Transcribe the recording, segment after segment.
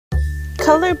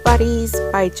Color Buddies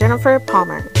by Jennifer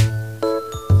Palmer.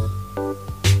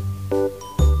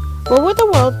 What would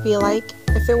the world be like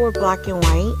if it were black and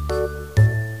white?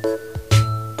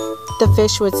 The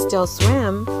fish would still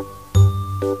swim,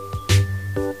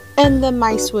 and the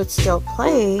mice would still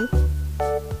play,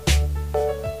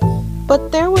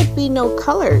 but there would be no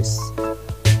colors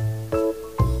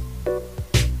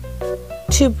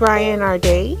to brighten our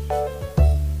day.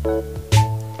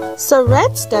 So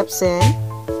red steps in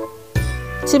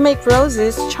to make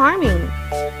roses charming.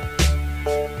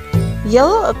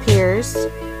 Yellow appears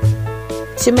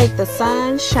to make the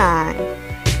sun shine.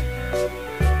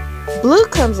 Blue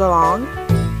comes along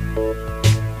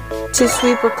to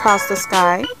sweep across the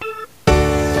sky.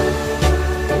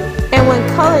 And when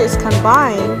colors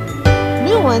combine,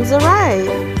 new ones arrive.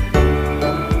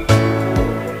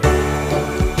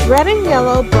 Red and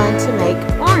yellow blend to make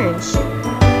orange,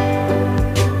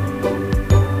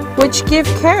 which give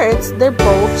carrots their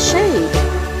bold shade.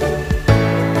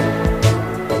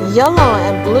 Yellow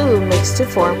and blue mix to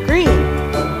form green,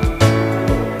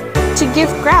 to give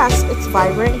grass its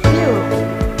vibrant hue.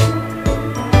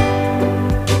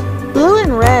 Blue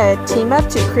and red team up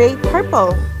to create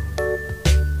purple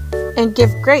and give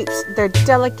grapes their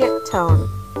delicate tone.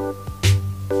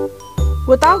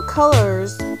 Without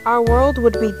colors, our world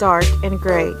would be dark and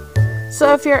gray.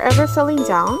 So if you're ever feeling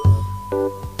down,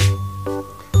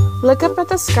 look up at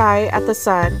the sky at the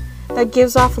sun that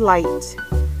gives off light.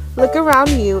 Look around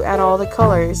you at all the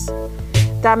colors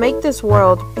that make this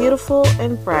world beautiful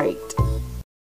and bright.